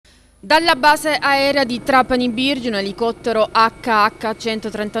Dalla base aerea di Trapani Birgi un elicottero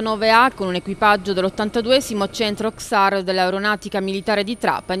HH-139A con un equipaggio dell'82esimo Centro C.S.A.R dell'Aeronautica Militare di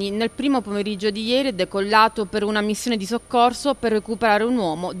Trapani nel primo pomeriggio di ieri è decollato per una missione di soccorso per recuperare un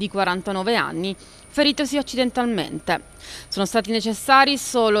uomo di 49 anni, feritosi accidentalmente. Sono stati necessari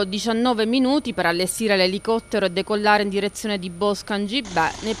solo 19 minuti per allestire l'elicottero e decollare in direzione di Bosco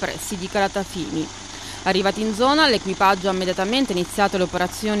Angimbè nei pressi di Calatafimi. Arrivati in zona, l'equipaggio ha immediatamente iniziato le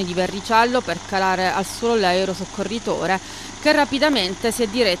operazioni di verricello per calare al suolo l'aerosoccorritore, che rapidamente si è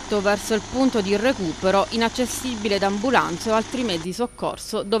diretto verso il punto di recupero inaccessibile da ambulanze o altri mezzi di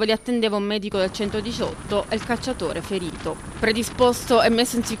soccorso, dove li attendeva un medico del 118 e il cacciatore ferito. Predisposto e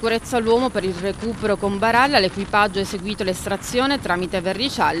messo in sicurezza l'uomo per il recupero con barella, l'equipaggio ha eseguito l'estrazione tramite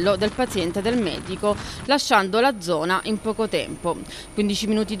verricello del paziente e del medico, lasciando la zona in poco tempo. 15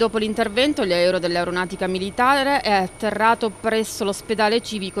 minuti dopo l'intervento, l'aereo dell'Aeronautica Militare è atterrato presso l'ospedale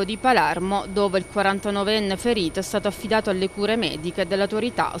civico di Palermo, dove il 49enne ferito è stato affidato alle cure mediche delle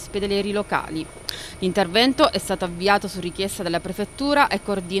autorità ospedalieri locali. L'intervento è stato avviato su richiesta della prefettura e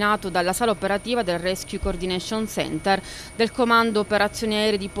coordinato dalla sala operativa del Rescue Coordination Center del Comando Operazioni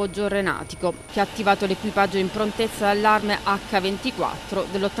Aeree di Poggio Aeronautico, che ha attivato l'equipaggio in prontezza d'allarme H24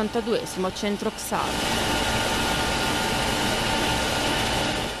 dell'82esimo Centro C.S.A.R.